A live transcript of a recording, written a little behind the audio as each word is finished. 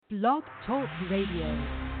Blog Talk Radio.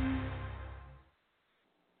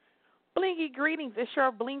 Blingy Greetings. It's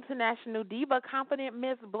your Bling International Diva, Konfident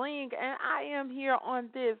Ms. Bling, and I am here on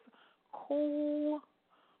this cool,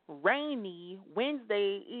 rainy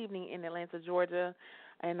Wednesday evening in Atlanta, Georgia,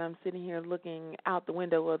 and I'm sitting here looking out the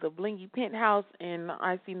window of the Blingy penthouse, and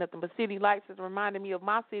I see nothing but city lights. It's reminding me of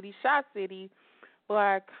my city, Shaw City, but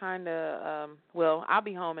I kind of, I'll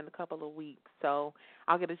be home in a couple of weeks, so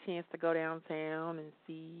I'll get a chance to go downtown and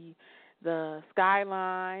see the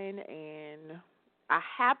skyline, and I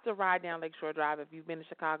have to ride down Lakeshore Drive. If you've been to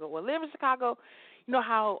Chicago or live in Chicago, you know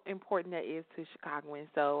how important that is to Chicagoans.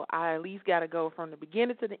 So I at least got to go from the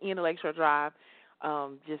beginning to the end of Lakeshore Drive,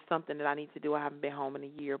 just something that I need to do. I haven't been home in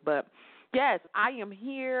a year. But, yes, I am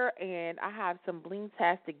here, and I have some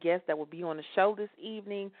bling-tastic guests that will be on the show this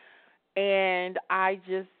evening. And I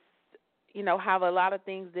just, have a lot of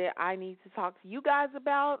things that I need to talk to you guys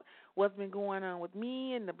about, what's been going on with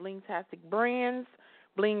me and the bling-tastic brands,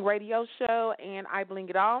 Bling radio show, and I Bling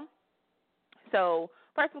It All. So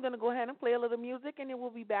first we're going to go ahead and play a little music, and then we'll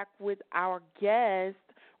be back with our guest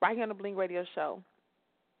right here on the Bling radio show.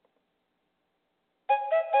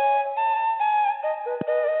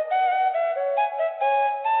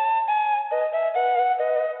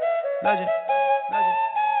 Legend.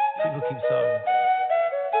 People keep talking.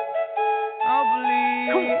 I don't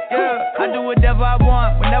believe, I do whatever I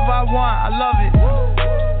want, whenever I want, I love it.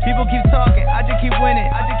 People keep talking, I just keep winning.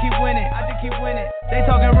 They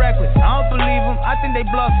talking reckless, I don't believe them, I think they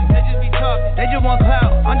bluffing. They just be talking, they just want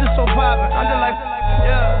clout, I'm just so poppin', I'm just like,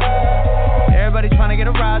 Everybody trying to get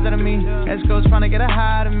a rise out of me, Esco's trying to get a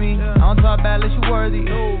high out of me. I don't talk bad unless you worthy,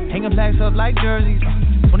 hanging plaques up like jerseys.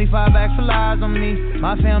 25 bags for lies on me,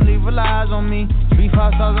 my family relies on me.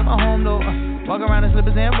 3-5 stars at my home though, walk around in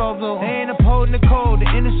slippers and robes though. They ain't upholding the code, the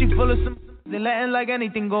industry full of some. They letting like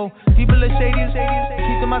anything go. People are shady,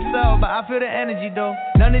 keep to myself, but I feel the energy though.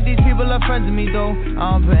 None of these people are friends with me though.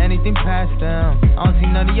 I don't put anything past them. I don't see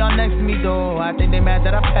none of y'all next to me though. I think they mad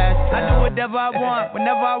that I passed them. I do whatever I want,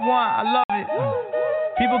 whenever I want, I love it.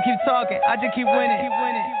 People keep talking, I just keep winning.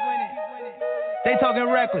 They talking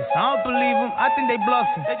reckless, I don't believe them, I think they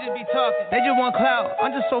bluffing. They just be talking, they just want clout, I'm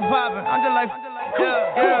just so poppin', I'm just like,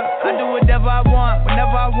 I do whatever I want, whenever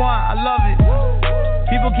I want, I love it.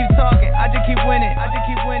 People keep talking, I just keep winning.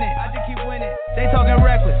 They talking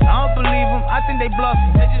reckless, I don't believe them, I think they bluffing.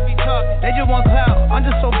 They just be talking, they just want clout, I'm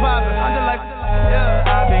just so poppin', I'm just like,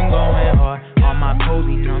 I've been going hard on my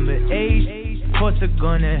Kobe number 8. Courts are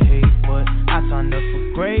gonna hate, but I signed up for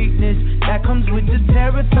greatness. That comes with the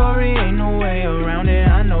territory, ain't no way around it,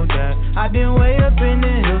 I know that. I've been way up in the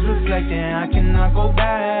hills reflecting, I cannot go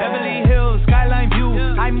back. Beverly Hills, skyline view,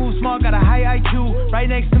 I move smart, got a high IQ. Right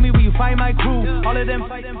next to me where you find my crew. All of them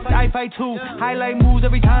fight, I fight too. Highlight moves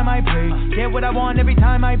every time I pray. Get what I want every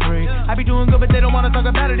time I pray. I be doing good, but they don't wanna talk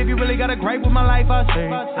about it. If you really got a gripe with my life, I say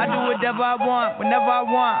I do whatever I want, whenever I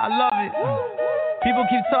want, I love it. People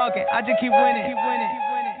keep talking, I just keep winning.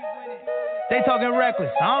 They talking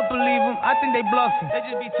reckless, I don't believe them, I think they bluffing. They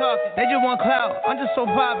just be talking, they just want clout, I'm just so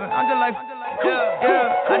poppin', I'm just like,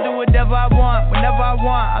 I do whatever I want, whenever I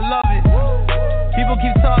want, I love it. People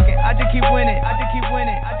keep talking, I just keep winning.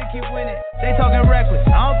 They talking reckless,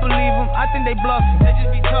 I don't believe them, I think they bluffing. They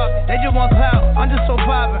just be talking, they just want clout, I'm just so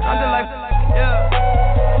poppin', I'm just like,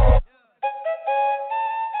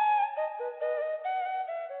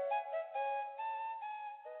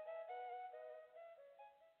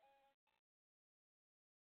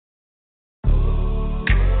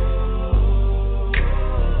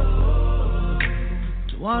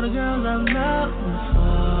 all the girls I've loved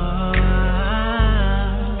before,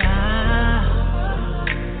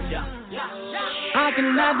 I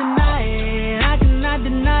cannot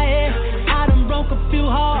deny it, I done broke a few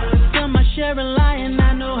hearts, still my share of lying.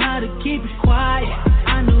 I know how to keep it quiet,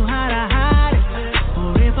 I know how to hide it,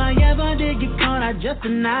 or if I ever did get caught, I just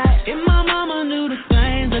deny it. If my mama knew the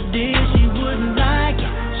things I did, she wouldn't like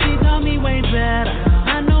it. She taught me way better,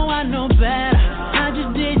 I know better, I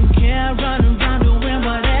just didn't care, running around doing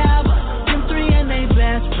whatever. Them three and they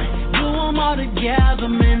best friend, do them all together,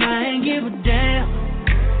 man, I ain't give a damn.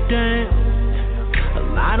 A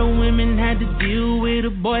lot of women had to deal with a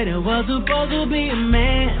boy that was supposed to be a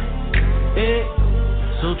man,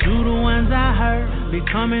 So to the ones I hurt,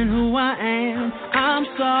 becoming who I am, I'm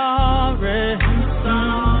sorry.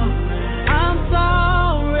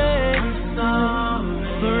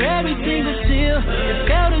 For everything that's still, that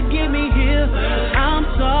failed to get me here, I'm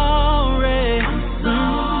sorry.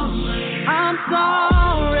 I'm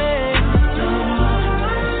sorry. So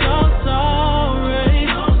sorry.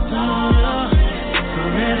 For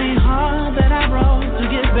every heart that I broke to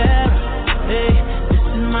get better. Hey, this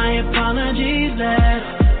is my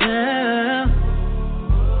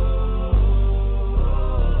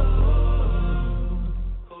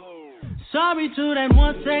sorry to that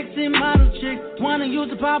one sexy model chick. Wanna use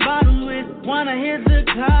the pop bottles with, wanna hit the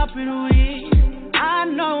carpet with. I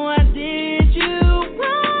know I did you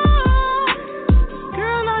wrong.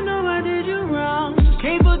 Girl, I know I did you wrong.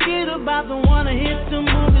 Can't forget about the one I hit the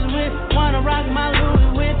movies with, wanna rock my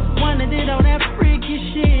Louis with, one that did all that freaky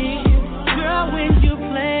shit. Girl, when you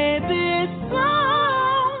play this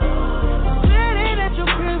song, let it at your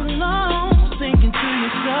crib alone, thinking to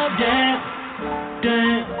yourself, damn.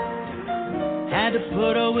 Had to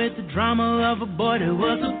put her with the drama of a boy that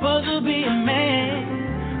was supposed to be a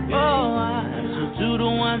man. So to the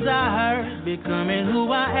ones I hurt, becoming who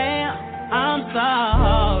I am, I'm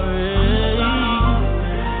sorry.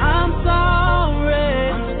 I'm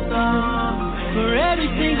sorry for every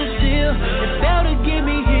single deal that failed to get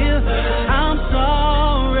me here. I'm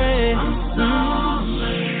sorry.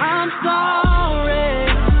 I'm sorry.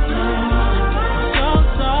 So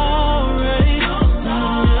sorry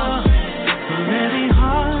for every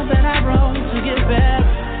heart that I broke to get better.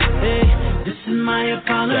 Hey, this is my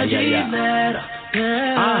apology letter.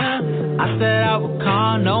 I said I would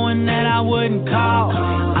call, knowing that I wouldn't call.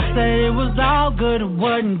 I said it was all good, it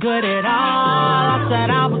wasn't good at all. I said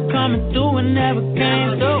I was coming through and never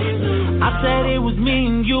came through. I said it was me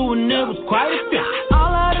and you and it was quite a few.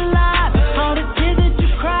 All of the lies, all the tears that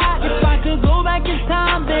you cried. If I could go back in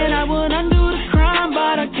time, then I would undo the crime,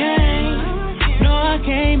 but I can't. No, I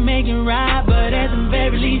can't make it right, but at the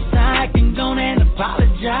very least I can go and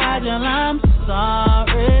apologize. And I'm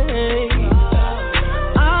sorry.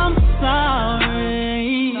 I'm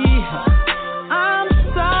sorry. I'm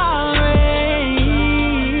sorry.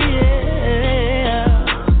 Yeah.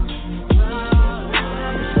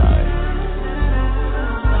 I'm sorry.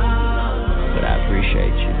 But I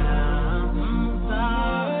appreciate you.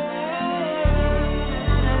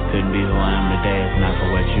 Couldn't be who I am today if not for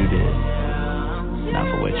what you did. Not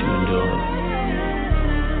for what you endured.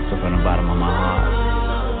 So from the bottom of my heart,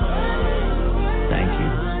 thank you.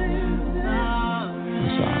 I'm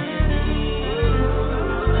sorry.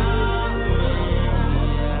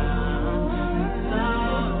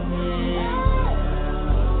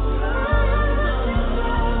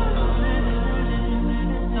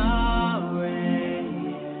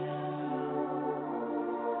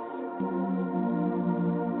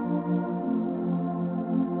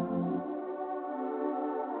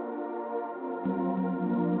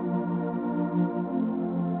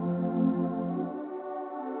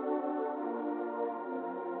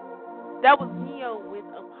 That was Neo with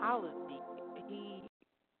Apology.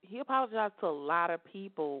 He apologized to a lot of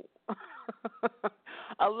people,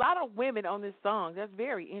 a lot of women on this song. That's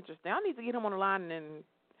very interesting. I need to get him on the line and,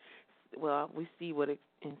 well, we see what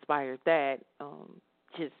inspired that.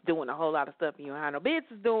 Just doing a whole lot of stuff you don't have no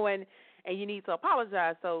business doing, and you need to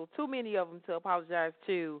apologize. So too many of them to apologize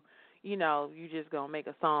to. You know, you just gonna make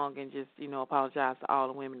a song and just apologize to all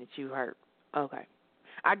the women that you hurt. Okay.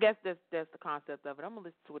 I guess that's the concept of it. I'm going to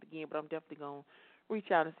listen to it again, but I'm definitely going to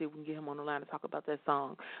reach out and see if we can get him on the line to talk about that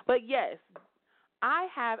song. But, yes, I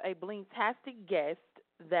have a Blingtastic guest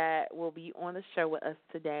that will be on the show with us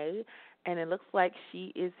today, and it looks like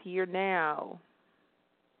she is here now.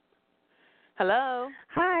 Hello.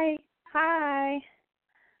 Hi. Hey,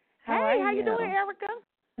 how you doing,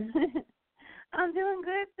 Arika? I'm doing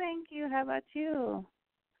good, thank you. How about you?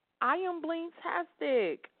 I am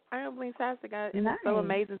Blingtastic. It's Nice. so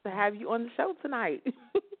amazing to have you on the show tonight.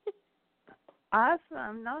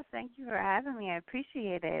 Awesome. No, thank you for having me. I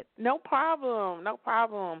appreciate it. No problem.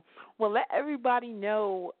 Well, let everybody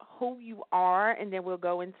know who you are, and then we'll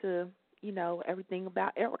go into, everything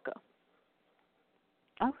about Arika.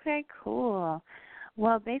 Okay, cool.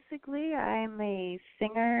 Well, basically, I'm a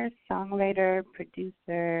singer, songwriter,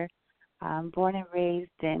 producer, born and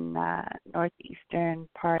raised in northeastern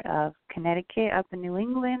part of Connecticut, up in New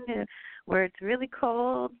England, where it's really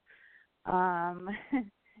cold.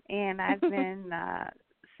 And I've been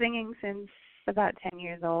singing since about 10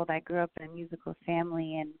 years old. I grew up in a musical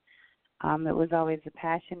family, and it was always a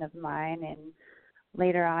passion of mine. And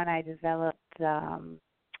later on, I developed,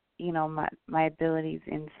 my abilities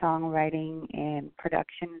in songwriting and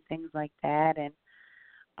production and things like that. And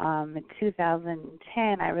in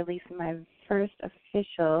 2010, I released my first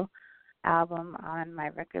official album on my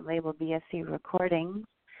record label, BSC Recordings.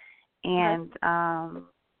 And,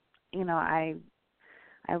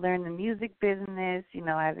 I learned the music business.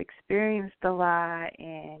 I've experienced a lot.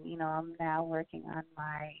 And, I'm now working on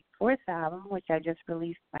my fourth album, which I just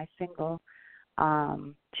released my single,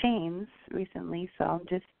 Chains, recently. So I'm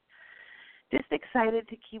just excited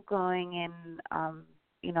to keep going. And,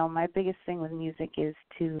 my biggest thing with music is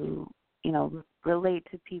to, relate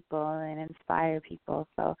to people and inspire people.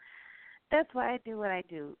 So that's why I do what I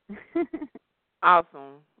do.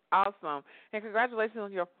 Awesome. Awesome. And congratulations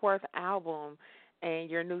on your fourth album and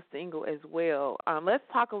your new single as well. Let's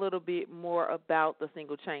talk a little bit more about the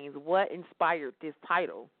single Chains. What inspired this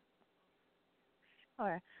title?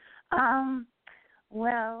 Sure.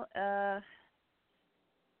 Well, the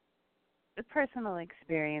personal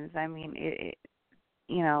experience. I mean,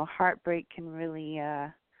 heartbreak can really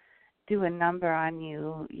do a number on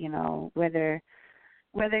you.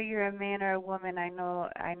 Whether you're a man or a woman. I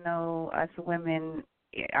know us women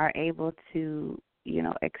are able to,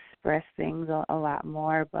 express things a lot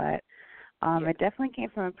more, but it definitely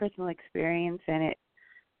came from a personal experience, and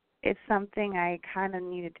it's something I kind of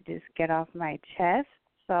needed to just get off my chest.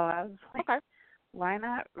 So I was like, okay, why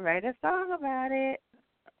not write a song about it?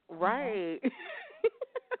 Right.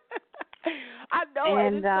 I know,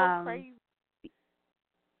 and it's so crazy.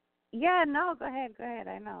 Yeah, no, go ahead.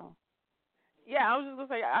 I know. Yeah, I was just gonna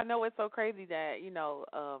say, I know it's so crazy that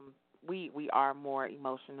we are more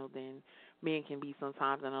emotional than men can be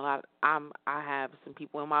sometimes, and I have some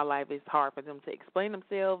people in my life. It's hard for them to explain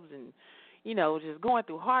themselves, and just going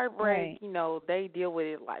through heartbreak. Right. They deal with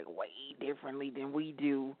it like way differently than we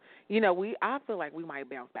do. I feel like we might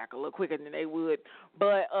bounce back a little quicker than they would,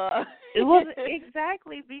 but it was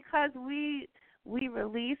exactly because we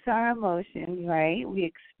release our emotions, right? We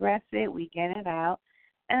express it, we get it out,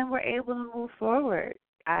 and we're able to move forward.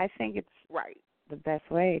 I think it's right. The best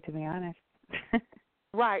way, to be honest.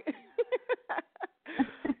 Right.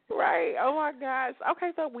 Right. Oh my gosh.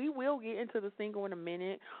 Okay, so we will get into the single in a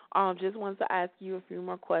minute. Just wanted to ask you a few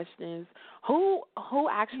more questions. Who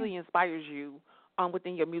actually inspires you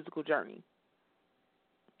within your musical journey?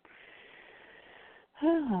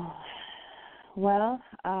 Well,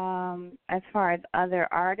 as far as other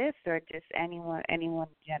artists or just anyone in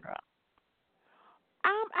general?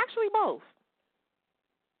 Actually both.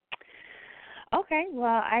 Okay,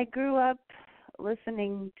 well, I grew up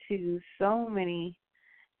listening to so many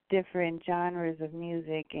different genres of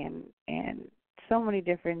music and so many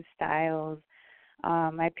different styles.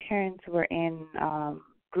 My parents were in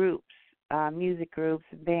groups, music groups,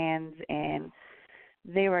 bands, and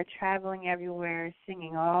they were traveling everywhere,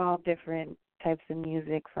 singing all different types of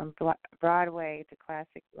music, from Broadway to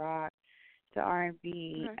classic rock to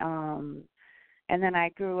R&B. Okay. And then I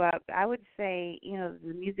grew up, I would say,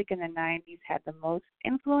 the music in the 90s had the most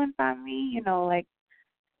influence on me, like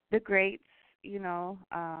the greats,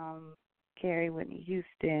 Carrie, Whitney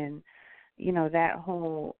Houston, that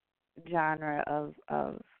whole genre of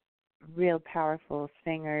real powerful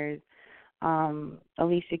singers.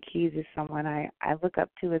 Alicia Keys is someone I look up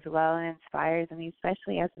to as well and inspires me,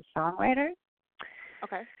 especially as a songwriter.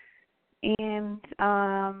 Okay. And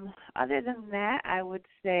other than that, I would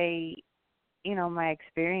say, my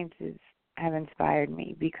experiences have inspired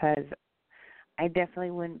me, because I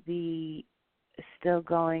definitely wouldn't be still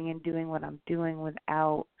going and doing what I'm doing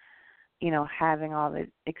without, having all the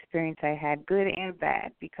experience I had, good and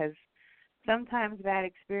bad, because sometimes bad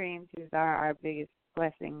experiences are our biggest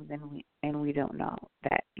blessings, and we don't know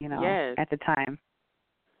that, Yes. at the time.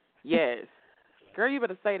 Yes. Girl, you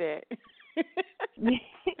better say that.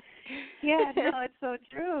 Yeah, no, it's so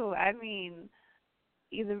true. I mean,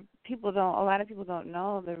 a lot of people don't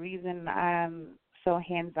know the reason I'm so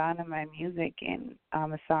hands-on in my music, and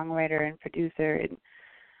I'm a songwriter and producer,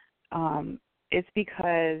 and it's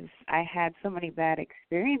because I had so many bad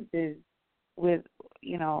experiences with,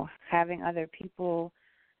 having other people,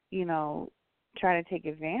 try to take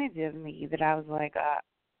advantage of me, that I was like,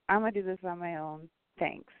 I'm going to do this on my own.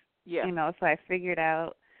 Thanks. Yeah. So I figured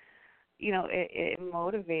out, it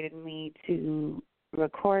motivated me to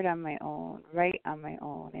record on my own, write on my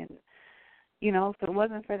own. And, if it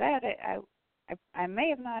wasn't for that, I may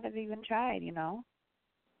have not have even tried,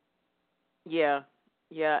 Yeah.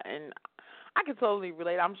 Yeah, and I can totally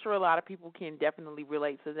relate. I'm sure a lot of people can definitely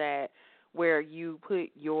relate to that, where you put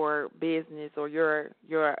your business or your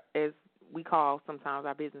as we call sometimes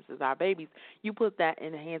our businesses our babies, you put that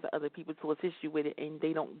in the hands of other people to assist you with it, and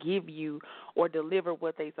they don't give you or deliver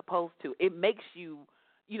what they're supposed to. It makes you,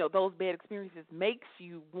 those bad experiences makes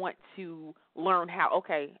you want to learn how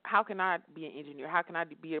can I be an engineer? How can I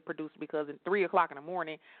be a producer? Because at 3 o'clock in the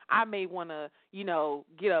morning, I may want to,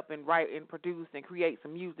 get up and write and produce and create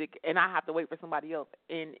some music, and I have to wait for somebody else.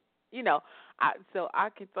 And, so I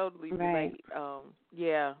can totally relate.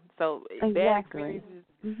 Yeah. So exactly. Bad experiences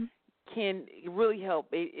can really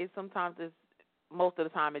help. Sometimes it's, most of the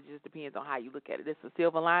time it just depends on how you look at it. There's a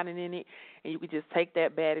silver lining in it, and you can just take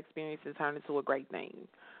that bad experience and turn it into a great thing.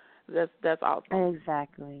 That's awesome.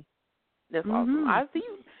 Exactly. That's awesome. I see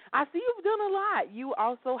you've done a lot. You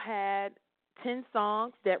also had 10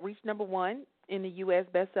 songs that reached number one in the U.S.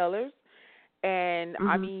 bestsellers. And,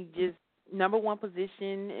 I mean, just number one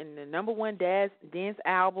position and the number one dance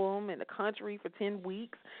album in the country for 10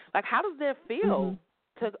 weeks. Like, how does that feel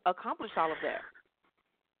to accomplish all of that?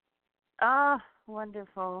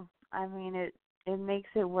 Wonderful. I mean, it makes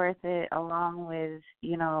it worth it, along with,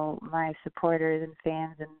 you know, my supporters and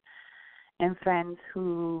fans and friends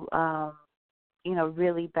who, you know,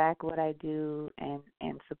 really back what I do and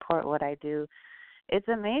support what I do. It's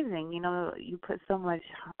amazing. You know, you put so much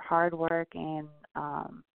hard work and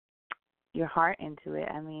your heart into it.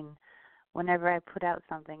 I mean, whenever I put out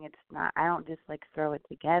something, it's not, I don't just like throw it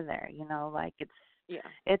together, you know, like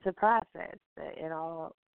it's a process. You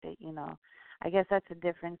know, I guess that's the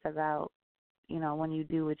difference about, you know, when you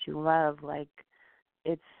do what you love, like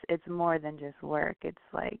it's more than just work. It's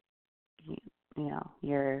like, you know,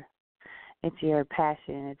 it's your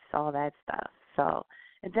passion. It's all that stuff. So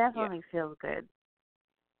it definitely feels good.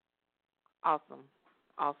 Awesome.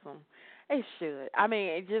 It should. I mean,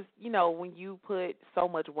 it just, you know, when you put so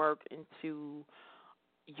much work into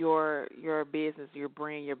your business, your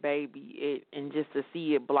brand, your baby, and just to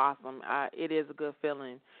see it blossom, it is a good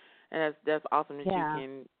feeling, and that's awesome that you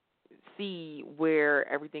can see where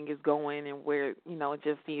everything is going and where, you know,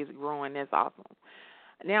 just see it growing. That's awesome.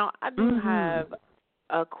 Now, I do have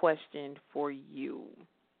a question for you.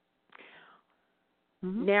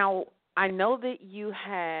 Now, I know that you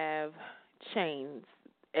have Chains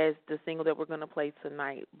as the single that we're going to play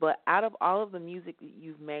tonight, but out of all of the music that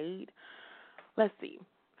you've made, let's see,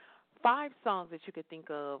 5 songs that you could think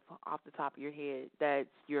of off the top of your head that's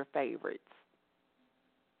your favorites.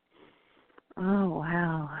 Oh,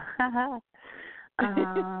 wow.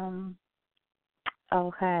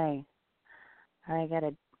 Okay.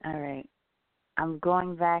 All right. I'm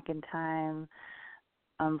going back in time.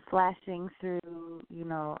 I'm flashing through, you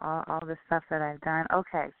know, all the stuff that I've done.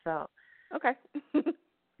 Okay, so. Okay.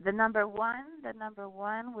 The number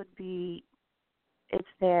one would be It's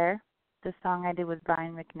There, the song I did with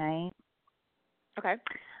Brian McKnight. Okay.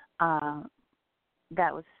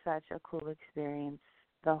 That was such a cool experience.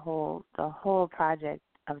 The whole project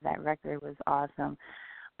of that record was awesome.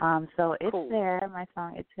 So It's There, my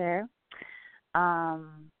song It's There.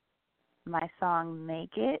 My song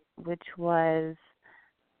Make It, which was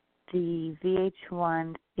the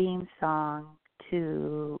VH1 theme song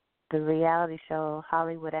to the reality show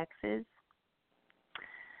Hollywood X's.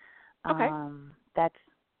 Okay.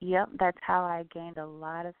 That's how I gained a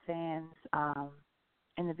lot of fans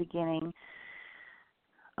in the beginning.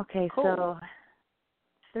 Okay, so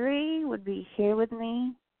 3 would be Here With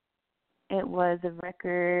Me. It was a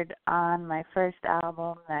record on my first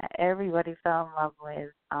album that everybody fell in love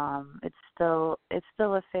with. It's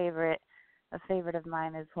still a favorite of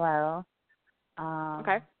mine as well.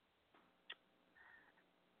 Okay.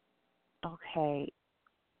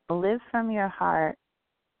 Live From Your Heart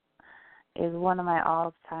is one of my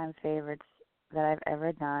all-time favorites that I've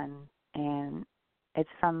ever done, and it's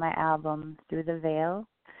from my album Through the Veil,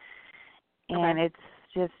 and it's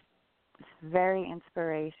very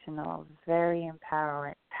inspirational, very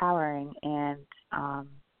empowering, and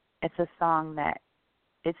it's a song that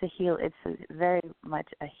it's very much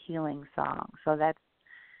a healing song. So that's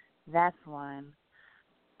one.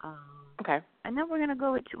 And then we're gonna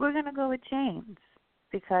go with Chains,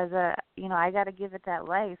 because you know, I got to give it that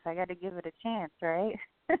life. I got to give it a chance, right?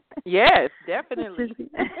 Yes, definitely.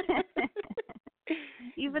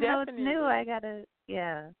 Even though it's new, I gotta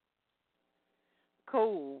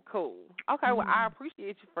Cool. Okay, well, I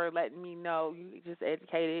appreciate you for letting me know. You just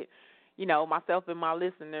educated, you know, myself and my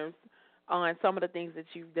listeners on some of the things that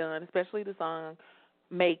you've done, especially the song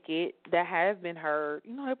Make It that has been heard.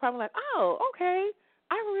 You know, they're probably like, oh, okay,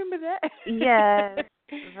 I remember that. Yes,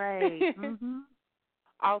 right.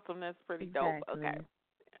 Awesome, that's pretty dope. Okay,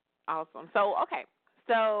 awesome.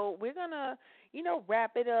 So we're going to, you know,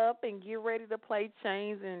 wrap it up and get ready to play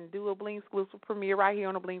Chains and do a Bling exclusive premiere right here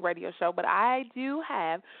on the Bling Radio Show. But I do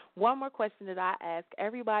have one more question that I ask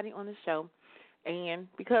everybody on the show. And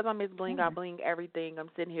because I'm Miss Bling, I bling everything. I'm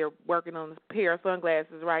sitting here working on a pair of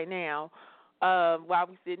sunglasses right now while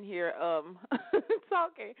we're sitting here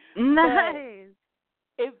talking. Nice.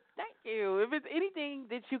 Thank you. If it's anything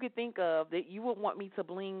that you could think of that you would want me to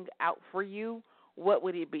bling out for you, what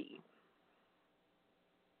would it be?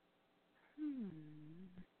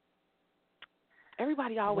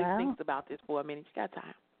 Everybody always thinks about this for a minute. You got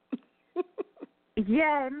time.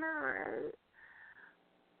 Yeah, no.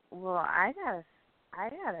 Well, I got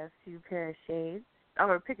a few pair of shades. Oh,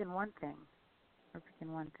 we're picking one thing.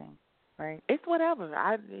 Right? It's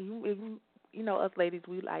whatever. You know, us ladies,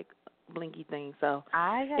 we like blinky thing. So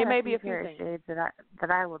I got it may a be few a few pair of things. shades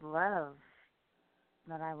that I would love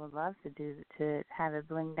to do to have it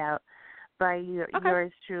blinged out by Okay.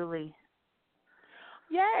 yours truly.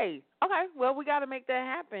 Yay. Okay. Well, we got to make that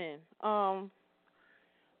happen.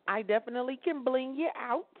 I definitely can bling you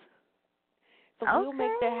out. So we'll make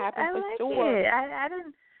that Okay, happen I for like sure. it. I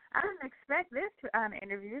didn't expect this on the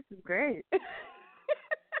interview. This is great.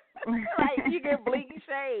 Right, you get blinky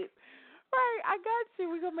shades. Right, I got you.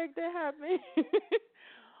 We're gonna make that happen.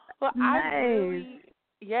 Well, Nice.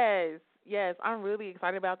 yes, I'm really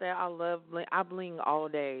excited about that. I love bling. I bling all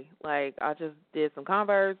day. Like I just did some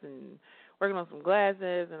Converse and working on some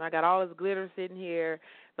glasses, and I got all this glitter sitting here.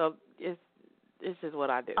 So it's just what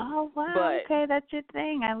I do. Oh wow. But Okay, that's your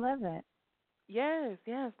thing. I love it. yes,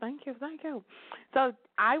 thank you. So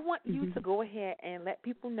I want you to go ahead and let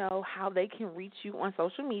people know how they can reach you on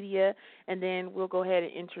social media, and then we'll go ahead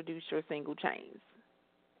and introduce your single Chains.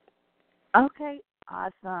 Okay,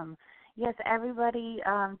 awesome. Yes, everybody,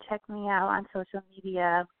 check me out on social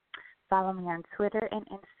media. Follow me on Twitter and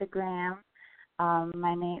Instagram.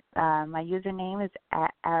 My username is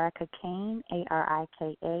at Arika Kane,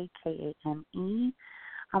 ArikaKane.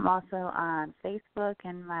 I'm also on Facebook,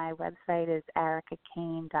 and my website is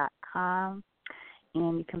arikakane.com.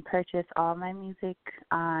 And you can purchase all my music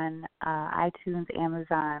on iTunes,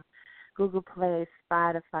 Amazon, Google Play,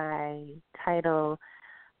 Spotify, Tidal,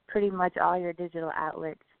 pretty much all your digital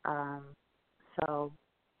outlets. So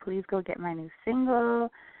please go get my new single.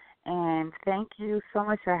 And thank you so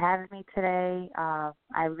much for having me today.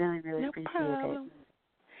 I really, really appreciate it.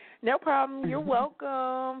 No problem. You're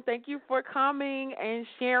welcome. Thank you for coming and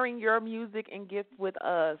sharing your music and gifts with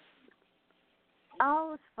us. Oh,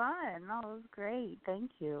 it was fun. Oh, it was great.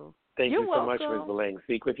 Thank you. Thank You're you so welcome. much, Ms. Bling.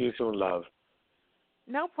 Speak with you soon, love.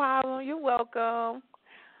 No problem. You're welcome.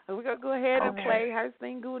 We're going to go ahead and Okay. play her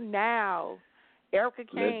single now. Arika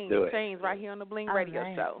Kane, Let's do it. Chains, right here on the Bling All Radio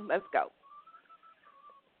right. Show. Let's go.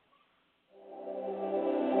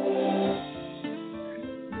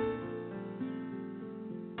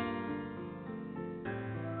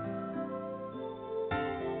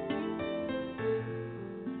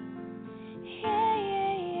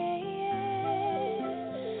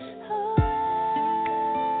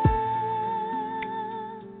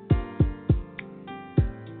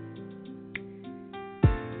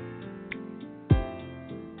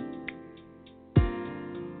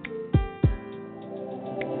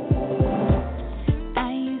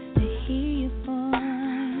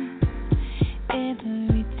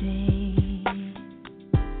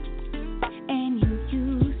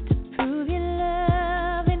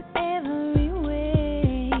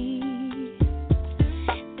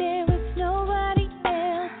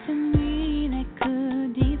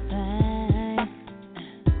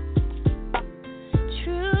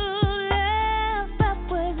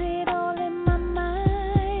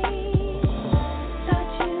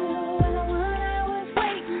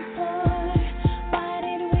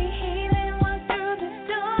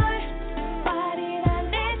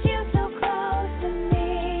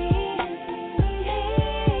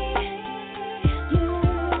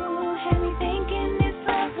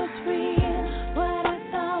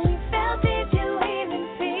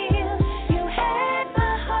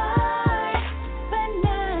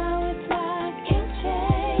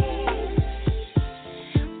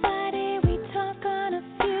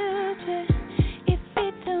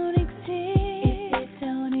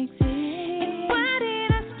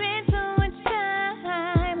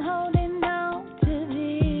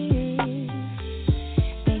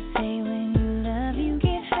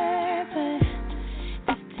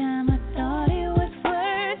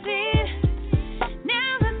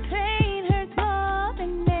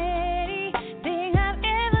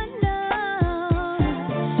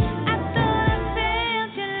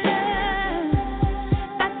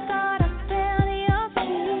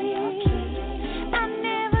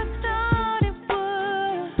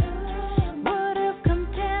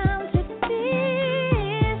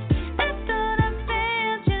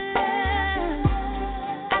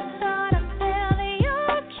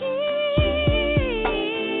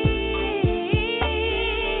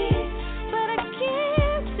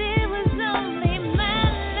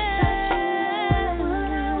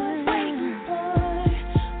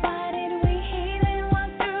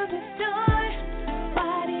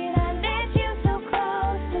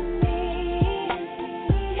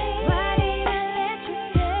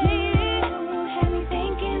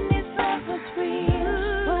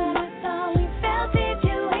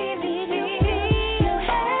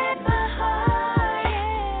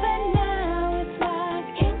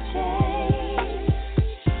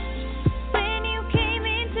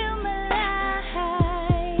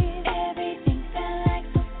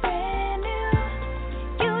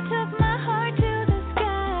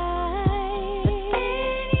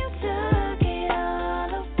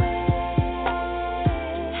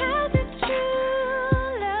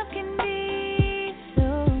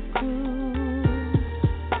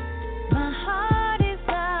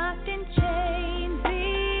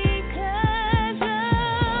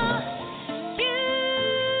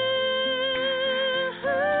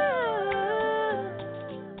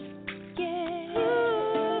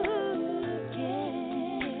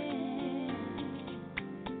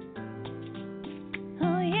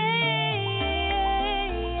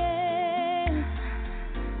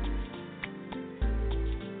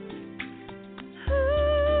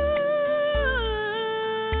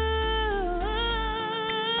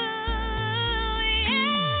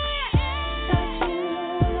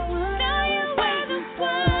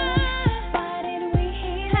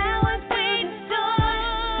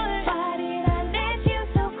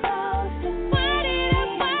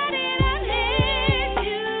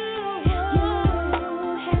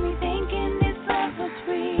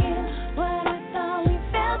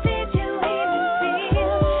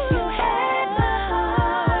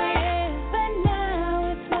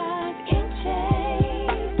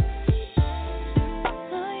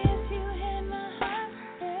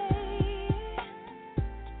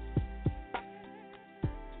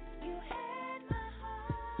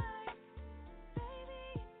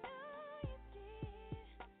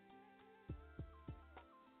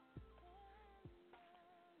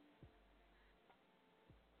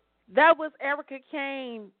 That was Arika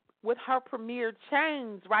Kane with her premiere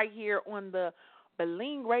Chains right here on the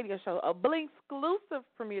Bling radio show, a Bling exclusive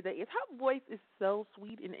premiere. That is, her voice is so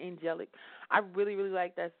sweet and angelic. I really, really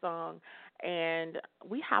like that song. And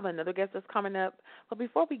we have another guest that's coming up. But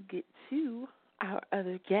before we get to our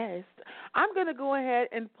other guest, I'm going to go ahead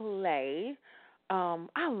and play.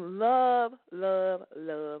 I love, love,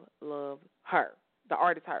 love, love her, the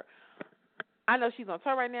artist her. I know she's on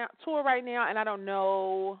tour right now, and I don't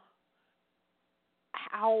know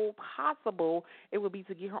how possible it would be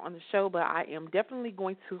to get her on the show, but I am definitely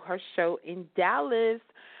going to her show in Dallas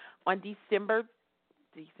on December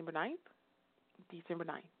 9th? December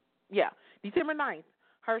 9th. Yeah, December 9th.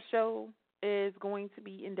 Her show is going to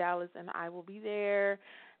be in Dallas, and I will be there.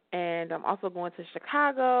 And I'm also going to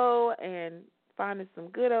Chicago and finding some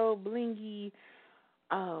good old blingy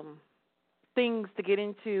things to get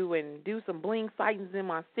into and do some bling sightings in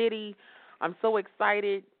my city. I'm so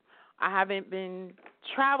excited. I haven't been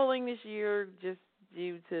traveling this year just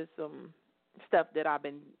due to some stuff that I've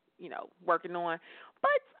been, working on. But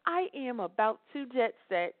I am about to jet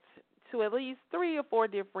set to at least 3 or 4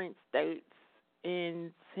 different states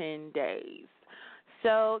in 10 days.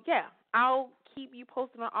 So, yeah, I'll keep you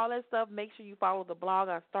posted on all that stuff. Make sure you follow the blog.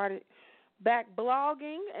 I started back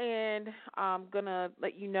blogging, and I'm going to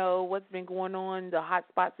let you know what's been going on, the hot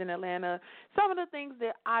spots in Atlanta, some of the things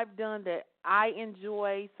that I've done that I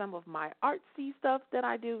enjoy, some of my artsy stuff that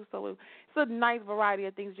I do. So it's a nice variety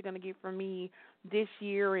of things you're going to get from me this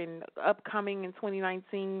year and upcoming in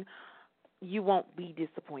 2019. You won't be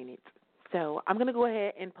disappointed. So I'm going to go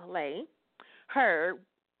ahead and play her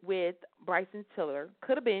with Bryson Tiller.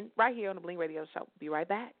 Could have been right here on the Bling Radio Show. Be right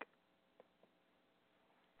back.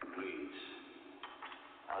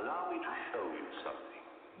 Allow me to show you something.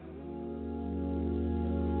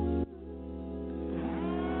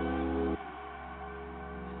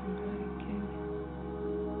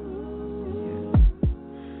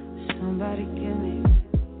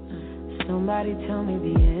 Somebody tell me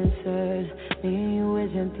the answers. Me and you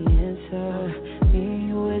isn't the answer. Me and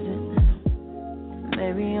you isn't.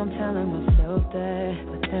 Maybe I'm telling myself that,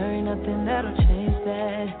 but there ain't nothing that'll change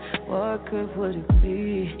that. What good would it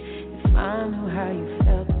be if I knew how you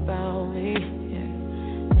felt about me? Yeah.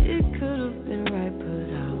 It could have been right, but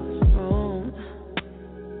I was wrong.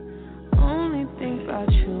 Only think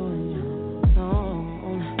about you and you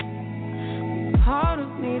alone. Part of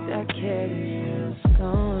me that cared is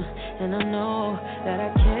gone, and I know that I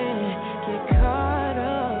can't get caught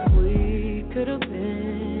up. We could have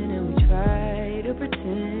been, and we try to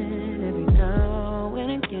pretend every now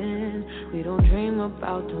and again. We don't dream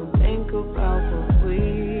about, don't think about what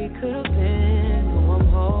we could have been. No, I'm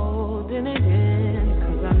holding it in,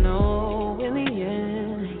 'cause I know in the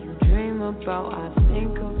end, you dream about, I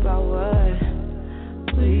think about what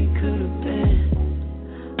we could have been.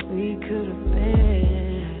 We could have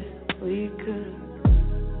been, we could have.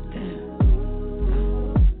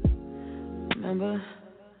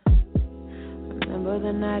 Remember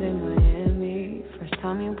the night in Miami. First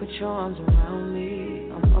time you put your arms around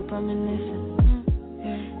me. I'm up reminiscing.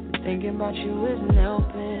 And thinking about you isn't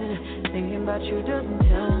helping. Thinking about you doesn't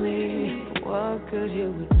tell me what good it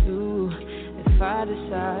would do if I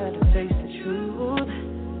decide to face the truth.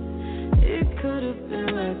 It could have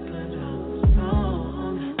been right, but I was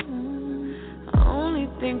wrong. I only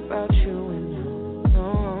think about you when you're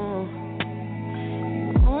wrong.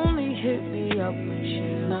 You only hit me up when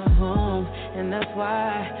she's not home, and that's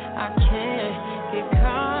why I can't get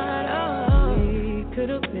caught up. We could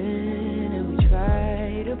have been, and we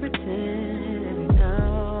try to pretend every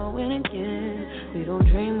now and again. We don't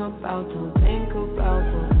dream about, don't think about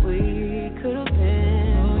what we could have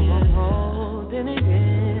been. I'm holding it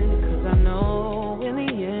in, 'cause I know in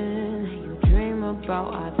the end, you dream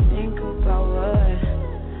about, I think about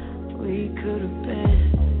what we could have been.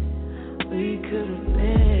 We could have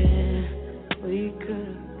been, we could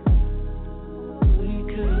have.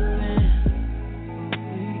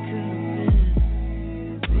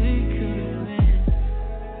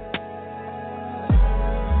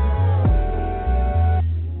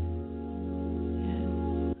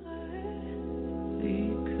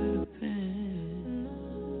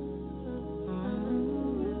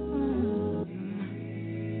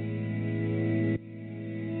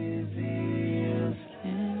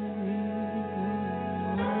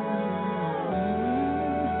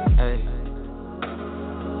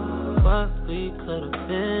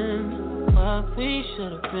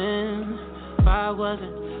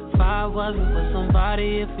 If I wasn't with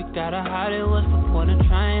somebody, if we gotta hide it, what's the point of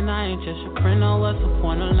trying? I ain't just your friend, no, what's the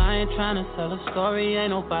point of lying? Trying to sell a story,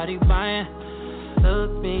 ain't nobody buying.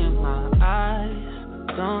 Look me in my eyes,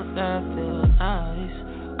 don't that feel nice?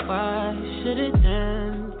 Why should it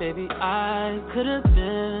end? Baby, I could've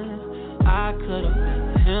been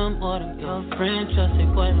him or the your friend. Just say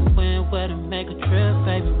what and when, where to make a trip,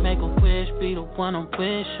 baby, make a wish, be the one I'm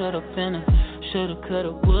with. Should've been a, shoulda,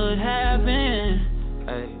 coulda, would have been.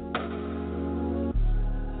 Hey.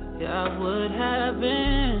 Yeah, I would have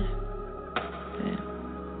been.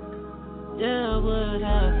 Yeah, I would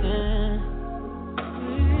have been.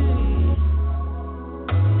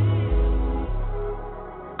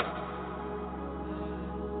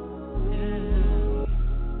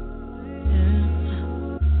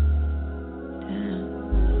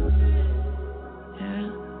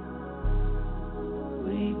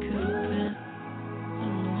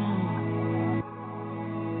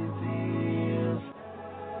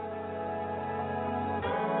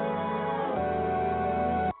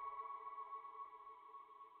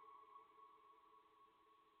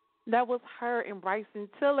 That was her and Bryson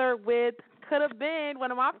Tiller with Could Have Been, one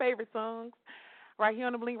of my favorite songs. Right here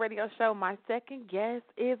on the Bling Radio Show, my second guest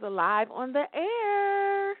is live on the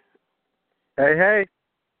air. Hey, hey.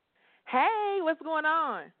 Hey, what's going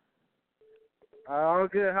on? All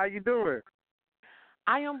good. How you doing?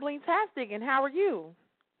 I am Blingtastic, and how are you?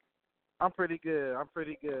 I'm pretty good.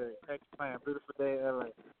 Thanks, man. Beautiful day in LA.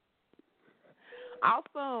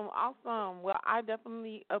 Awesome. Well, I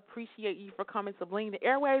definitely appreciate you for coming to Bling the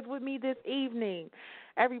Airwaves with me this evening.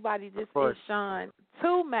 Everybody, this is Sean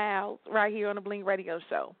 2 Miles right here on the Bling Radio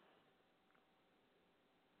Show.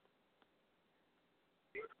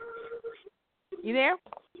 You there?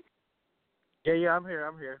 Yeah, I'm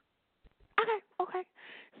here. Okay.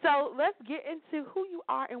 So let's get into who you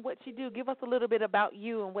are and what you do. Give us a little bit about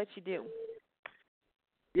you and what you do.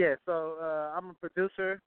 Yeah, so I'm a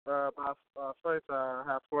producer. First, I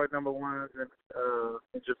have 4 number ones in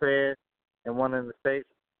Japan and 1 in the States.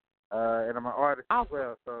 And I'm an artist as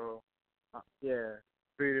well. So,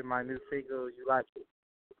 created my new single, You Like It.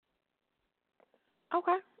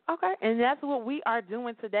 Okay. And that's what we are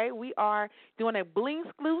doing today. We are doing a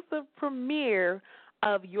blingsclusive premiere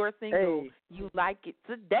of your single, You Like It,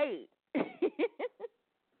 today.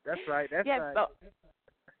 That's right.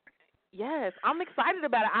 Yes, I'm excited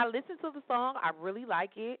about it. I listened to the song. I really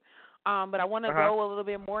like it, but I want to go a little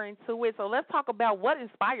bit more into it. So let's talk about what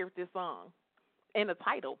inspired this song and the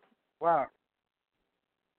title. Wow.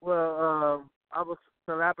 Well, I was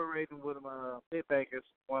collaborating with Big Bankers,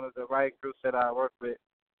 one of the writing groups that I work with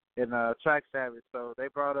in Track Savage. So they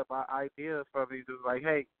brought up ideas for me to like,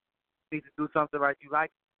 hey, you need to do something like You Like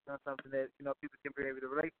It, something that people can be able to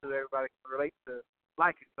relate to. Everybody can relate to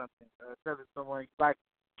liking something, telling someone you like it.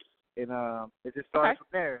 And it just started from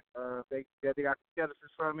there. They got the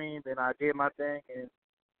suggestions from me, then I did my thing,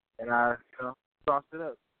 and I tossed it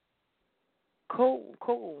up.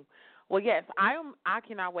 Cool. Well, yes, I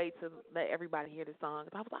cannot wait to let everybody hear the song.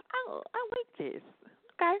 I was like, oh, I like this.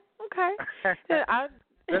 Okay.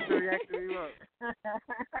 That's the reaction we want.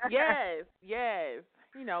 Yes.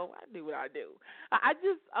 I do what I do. I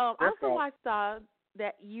just also I saw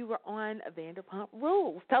that you were on Vanderpump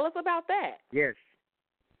Rules. Tell us about that. Yes.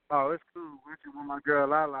 Oh, it's cool. Working with my girl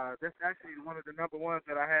Lala. That's actually one of the number ones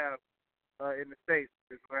that I have in the States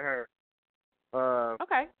is with her.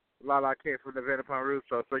 Okay. Lala Kane from the Vanderpump Rules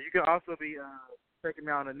show. So you can also be checking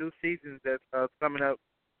out a new season that's coming up.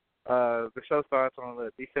 The show starts on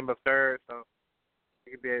December 3rd, so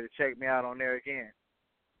you can be able to check me out on there again.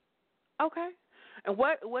 Okay. And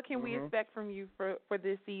what can we expect from you for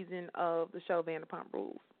this season of the show Vanderpump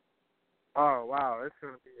Rules? Oh, wow. It's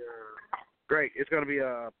going to be great. It's going to be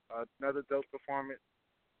another dope performance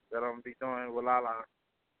that I'm going to be doing with Lala.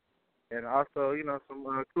 And also, some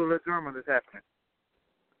cool little drama that's happening.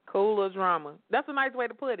 Cool little drama. That's a nice way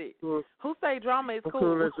to put it. Cool. Who say drama is cool?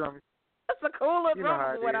 Cool little drama. That's a cool little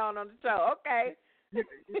drama going on the show. Okay. You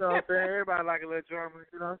know what I'm saying? Everybody like a little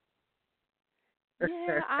drama,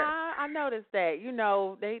 Yeah, I noticed that.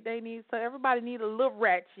 They need everybody need a little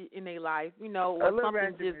ratchet in their life, or a little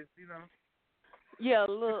something ratchetness, Yeah, a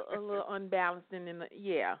little unbalanced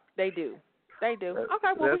yeah, they do. Okay,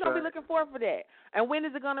 well we're gonna be looking forward for that. And when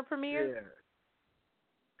is it gonna premiere? Yeah.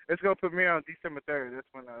 It's gonna premiere on December 3rd. That's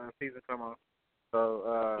when the season come on.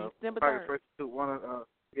 So December 3rd. First December.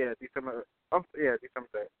 December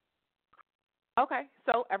 3rd. Okay,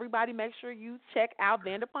 so everybody, make sure you check out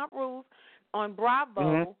Vanderpump Rules on Bravo.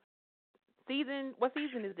 Mm-hmm. What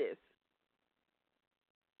season is this?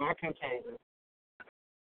 I can't tell you.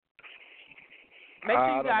 Make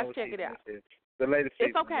sure you guys check it out. The latest season.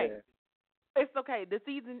 It's okay. Yeah. It's okay. The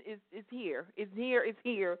season is here. It's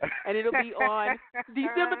here, and it'll be on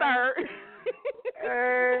December 3rd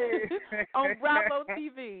Hey. on Bravo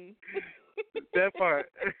TV. That part.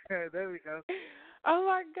 There we go. Oh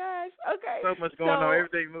my gosh. Okay. So much going on.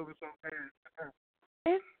 Everything's moving so fast.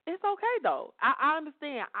 It's okay though. I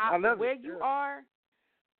understand. I love where it. you are,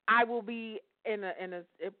 I will be in a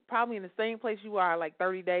probably in the same place you are like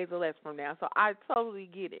 30 days or less from now. So I totally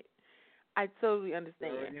get it. I totally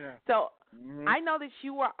understand. Yeah. So I know that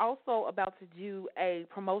you are also about to do a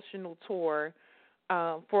promotional tour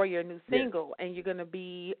for your new single, and you're going to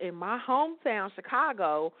be in my hometown,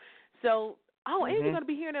 Chicago. So, and you're going to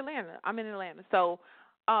be here in Atlanta. I'm in Atlanta. So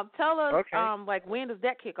tell us, like, when does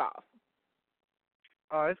that kick off?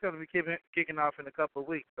 It's going to be kicking off in a couple of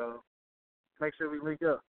weeks, so make sure we link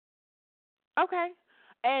up. Okay.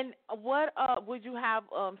 And what would you have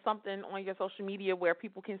something on your social media where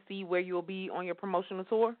people can see where you'll be on your promotional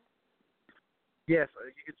tour? Yes,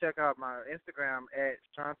 you can check out my Instagram at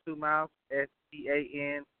Sean2Miles,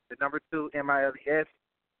 STAN, 2 MILES,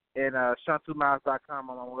 and Sean2Miles.com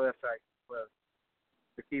on my website as well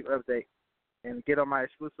to keep updates and get on my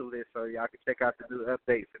exclusive list so y'all can check out the new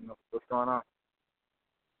updates and what's going on.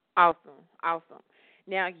 Awesome.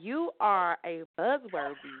 Now, you are a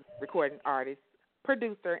buzzworthy recording artist,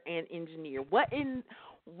 producer, and engineer. What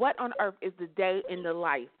on earth is the day in the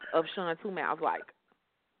life of Sean2Miles like?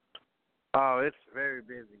 Oh, it's very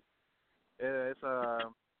busy. It's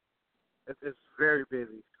very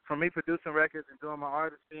busy. For me, producing records and doing my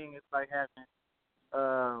artist thing, it's like having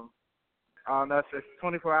it's a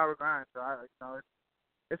 24-hour grind. So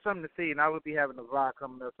it's something to see, and I will be having a vlog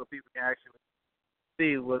coming up so people can actually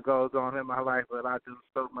see what goes on in my life. But I do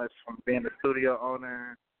so much, from being a studio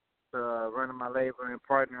owner to running my label and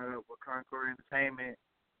partnering with Concord Entertainment,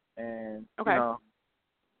 and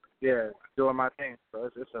doing my thing. So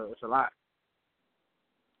it's a lot.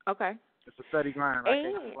 Okay. It's a steady grind. I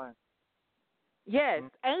can't complain. Yes,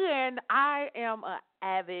 and I am an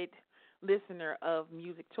avid listener of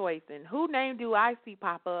Music Choice, and whose name do I see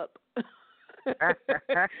pop up?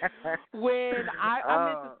 When I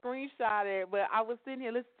meant to screenshot it, but I was sitting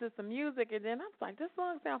here listening to some music, and then I was like, this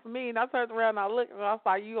song sounds familiar, and I turned around and I looked, and I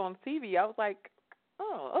saw you on TV. I was like,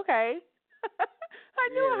 oh, okay. I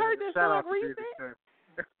knew I heard this song recent.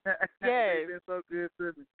 Yes. They've been so good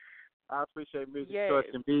to me. I appreciate Music Yes. Choice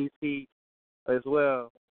and BT as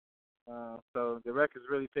well. So the record's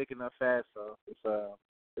really picking up fast. So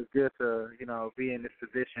it's good to be in this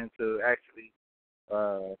position to actually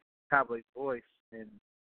have a voice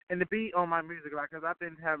and to be on my music, like, cause I've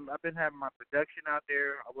been having my production out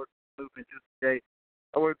there. I work with Movement just today.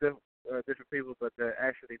 I work with different people, but to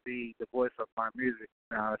actually be the voice of my music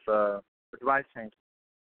now, it's life changing.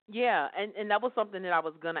 Yeah, and that was something that I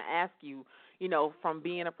was gonna ask you. From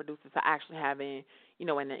being a producer to actually having, and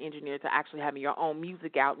an engineer to actually having your own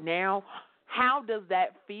music out now. How does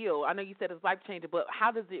that feel? I know you said it's life changing, but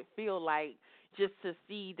how does it feel like just to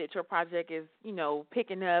see that your project is,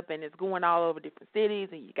 picking up and it's going all over different cities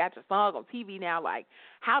and you got your song on TV now? Like,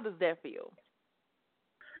 how does that feel?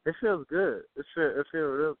 It feels good. It feels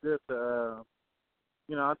real good to,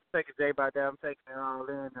 I'm taking it day by day. I'm taking it all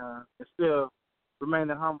in and still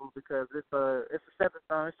remaining humble because it's a stepping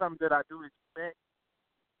stone. It's something that I do expect,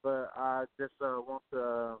 but I just want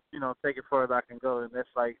to, take it further I can go. And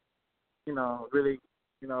that's like, really,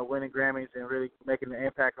 winning Grammys and really making an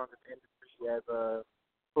impact on this industry as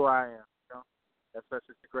who I am. That's such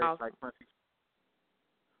a great country.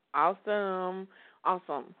 Awesome.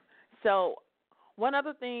 So one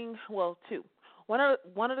other thing, two. One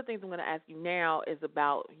of the things I'm going to ask you now is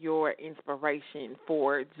about your inspiration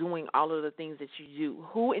for doing all of the things that you do.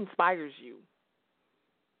 Who inspires you?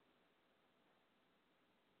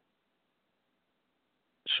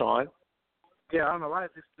 Sean? Yeah, I don't know why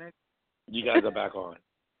it's disconnected. You guys are back on.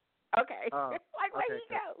 Okay. Where you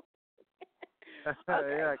go?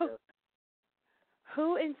 Okay. Yeah, I guess.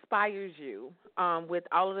 Who inspires you with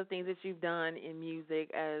all of the things that you've done in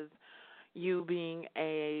music, as you being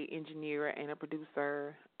a engineer and a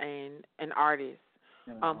producer and an artist?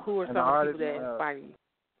 Who are some of the people that inspire you?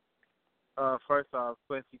 First off,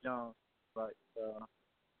 Quincy Jones, one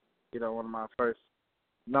of my first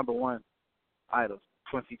number one idols,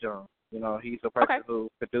 Quincy Jones. He's a person who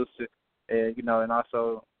produced it, and and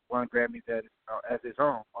also won Grammys as his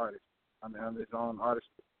own artist. On his own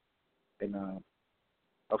artistry. And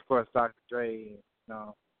of course, Dr. Dre,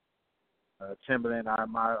 Timberland, I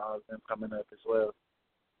admire all of them coming up as well.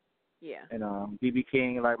 Yeah. And B.B.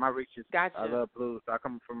 King, like, my reach is, gotcha. I love blues. I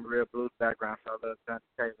come from a real blues background, so I love Johnny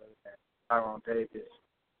Taylor and Tyrone Davis,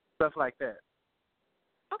 stuff like that.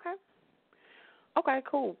 Okay,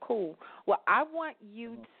 cool. Well, I want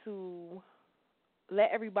you to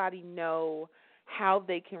let everybody know how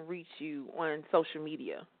they can reach you on social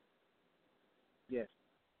media. Yes.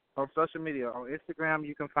 On social media, on Instagram,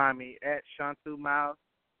 you can find me at Sean2Miles,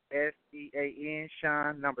 SEAN,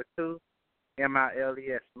 Sean, number 2,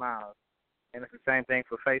 MILES, Miles. And it's the same thing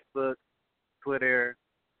for Facebook, Twitter,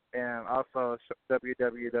 and also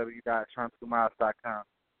www.sean2miles.com.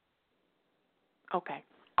 Okay,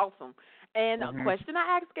 awesome. And a question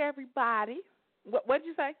I ask everybody. What did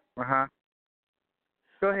you say?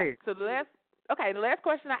 Go ahead. So the last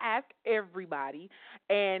question I ask everybody,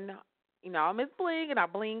 and I'm Miss Bling, and I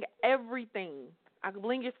bling everything. I can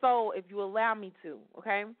bling your soul if you allow me to.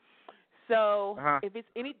 Okay. So if it's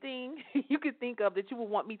anything you could think of that you would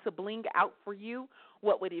want me to bling out for you,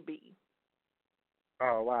 what would it be?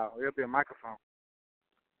 Oh wow, it'll be a microphone.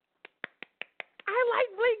 I like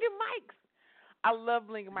blinging mics. I love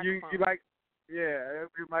blinging microphones. You like? Yeah,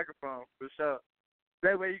 it'll be a microphone for sure.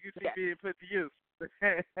 That way you can see being put to use.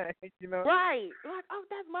 Right. Like, oh,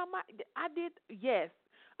 that's my mic. I did. Yes.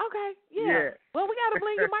 Okay. Yeah. Well, we got to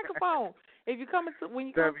bling your microphone. If you when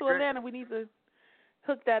you come to Atlanta, we need to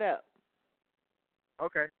hook that up.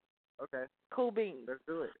 Okay. Cool beans. Let's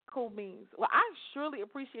do it. Cool beans. Well, I surely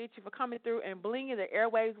appreciate you for coming through and blinging the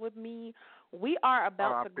airwaves with me. We are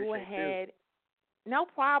about to go ahead. No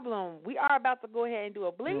problem. We are about to go ahead and do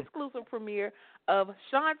a Bling exclusive premiere of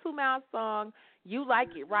Sean 2 Miles' song, You Like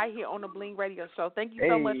It, right here on the Bling Radio Show. Thank you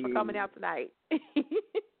so much for coming out tonight.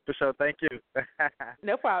 For sure. Thank you.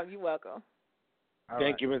 No problem. You're welcome.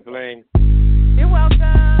 Thank you, Ms. Bling. You're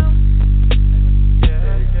welcome.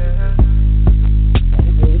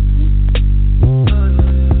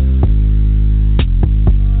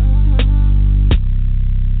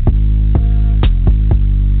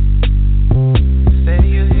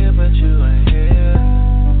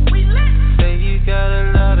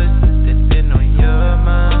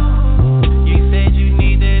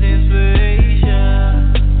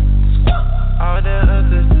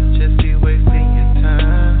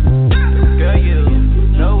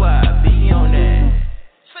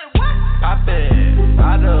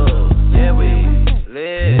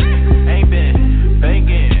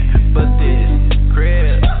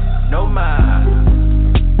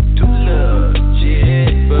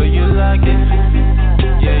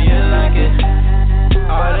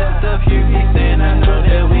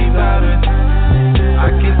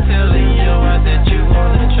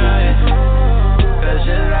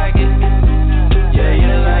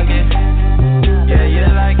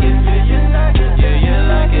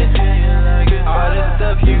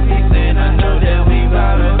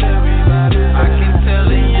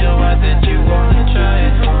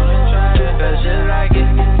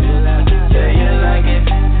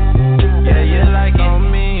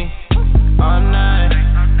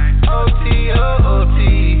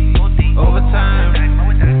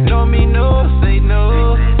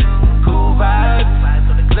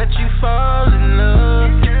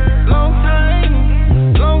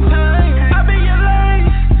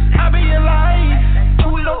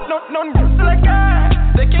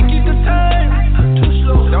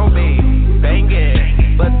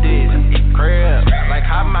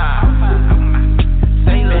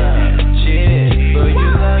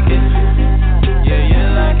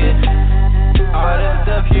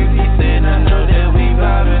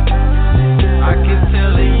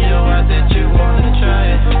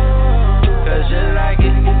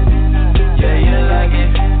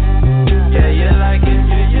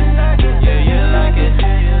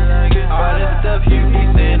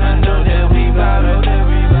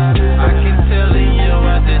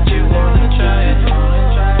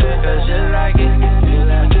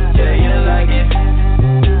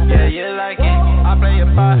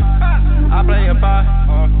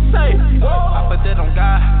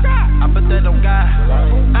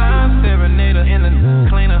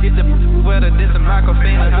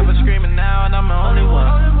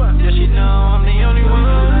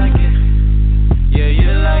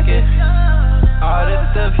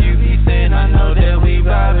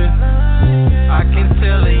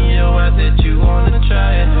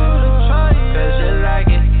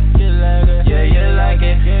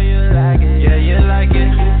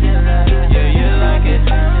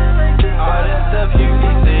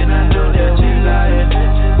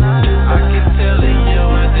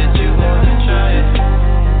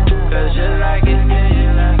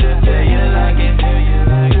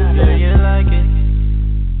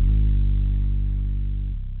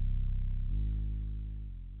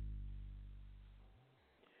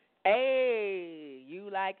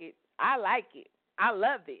 I like it. I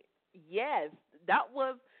love it. Yes, that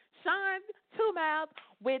was Sean 2 Miles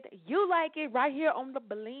with You Like It right here on the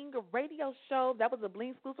Bling Radio Show. That was a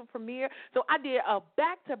Bling exclusive premiere. So I did a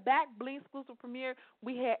back-to-back Bling exclusive premiere.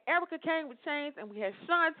 We had Arika Kane with Chains, and we had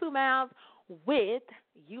Sean Two Miles with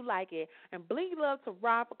You Like It. And Bling loves to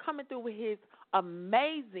Rob for coming through with his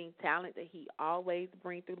amazing talent that he always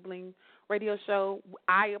brings through the Bling Radio Show.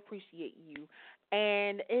 I appreciate you.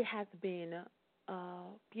 And it has been a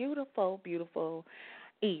beautiful, beautiful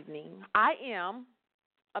evening. I am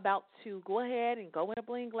about to go ahead and go in a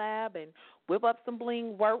Bling lab and whip up some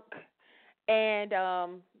Bling work. And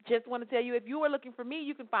just want to tell you, if you are looking for me,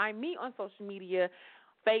 you can find me on social media,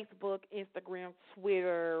 Facebook, Instagram,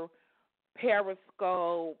 Twitter,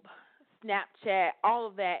 Periscope, Snapchat. All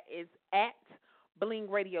of that is at Bling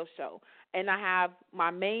Radio Show. And I have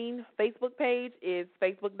my main Facebook page is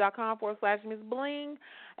facebook.com/Ms. Bling.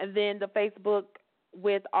 And then the Facebook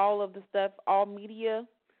with all of the stuff, all media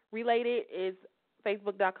related, is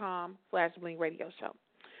facebook.com/Bling Radio Show.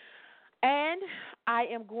 And I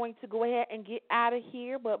am going to go ahead and get out of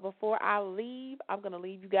here. But before I leave, I'm going to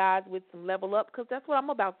leave you guys with some level up, because that's what I'm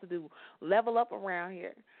about to do, level up around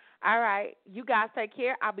here. All right. You guys take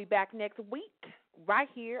care. I'll be back next week right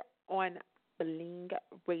here on Bling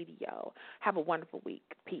Radio. Have a wonderful week.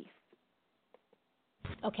 Peace.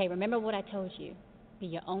 Okay, remember what I told you. Be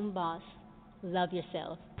your own boss. Love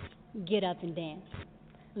yourself. Get up and dance.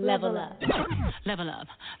 Level up. Level up,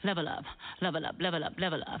 level up, level up, level up,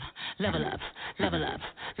 level up, level up, level up,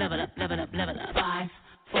 level up, level up, level up. 5,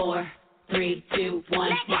 4, 3, 2,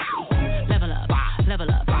 1. Level up, level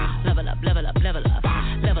up, level up, level up, level up,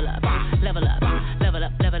 level up, level up, level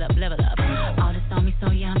up, level up, level up. All this on me so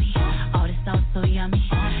yummy, all this sauce so yummy.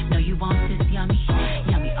 No, you want this yummy,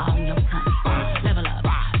 yummy all in your tummy. Level up,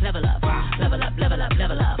 level up, level up, level up,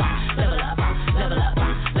 level up, level up, level up,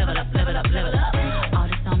 level up, level up, level up. All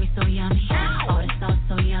this on me so yummy, all this sauce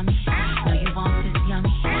so yummy. No, you want this yummy,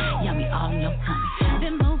 yummy all in your tummy.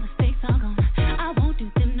 Them old mistakes are gone, I won't do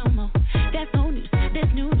them no more. That's old news,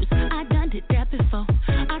 that's new news. I done did that before.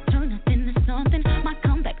 I turn nothing to something. My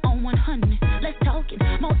comeback on 100. Let's talk it,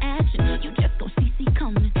 more action. You just gon' see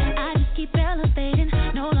coming. I just keep elevating.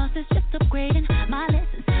 No losses, just upgrading. My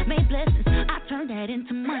lessons made blessings. I turn that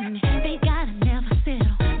into money. They gotta never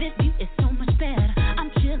settle. This view is so much better. I'm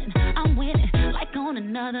chilling, I'm winning, like on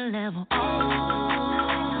another level.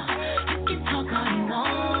 Oh, you can talk all you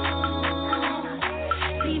want.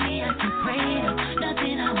 See me, I can pray to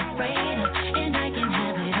nothing I'm afraid of, and I can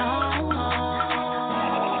have it all.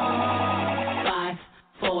 5,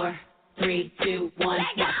 4, 3, 2, 1.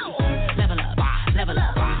 Level up, level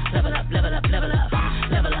up, level up, level up, level up,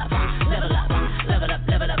 level up, level up, level up,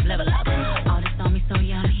 level up, level up. All this on me so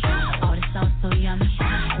yummy, all this sauce so yummy.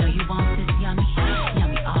 No, you want this yummy,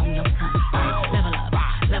 yummy all in your tummy. Level up,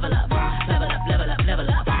 level up, level up, level up, level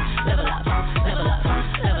up, level up, level up,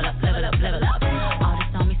 level up, level up, level up. All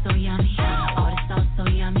this on me so yummy, all this sauce so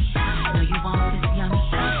yummy. No, you want this yummy,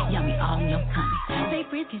 yummy all in your tummy. Say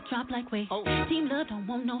breeze get dropped like weight. Team love don't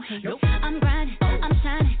want no hate. I'm grinding, I'm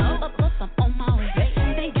shining, up, I'm on my way.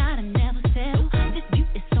 They gotta never settle. This view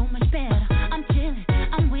is so much better. I'm chilling,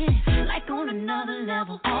 I'm winning, like on another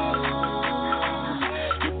level. Oh,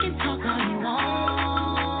 you can talk all you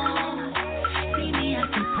want. See me, I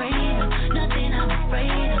can pray to nothing I'm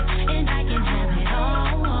afraid of, and I can have it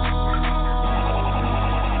all.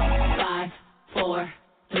 5, 4,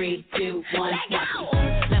 3, 2, 1.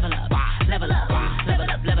 Level up, level up, level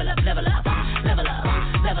up, level up, level up, level up,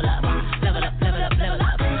 level up, level up, level up, level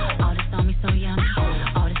up. All this on me so yummy,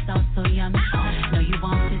 all this sauce so yummy. No, you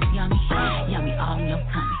want this yummy, yummy all in your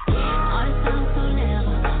tummy. All this sauce so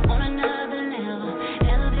level, on another level.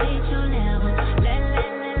 Elevate your level, level.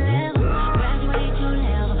 Graduate your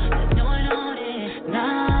level, there's no one on it.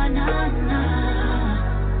 Nah.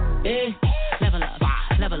 Eh. Level up,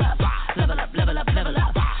 level up, level up, level up, level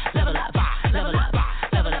up, level up, level up,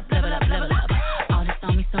 level up, level up, level up. All this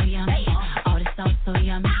on me so yummy, all this sauce so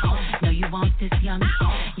yummy. No, you want this yummy,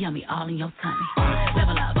 yummy all in your tummy.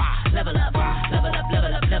 Level up, level up, level up,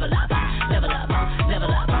 level up, level up, level up, level up,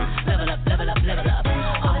 level up.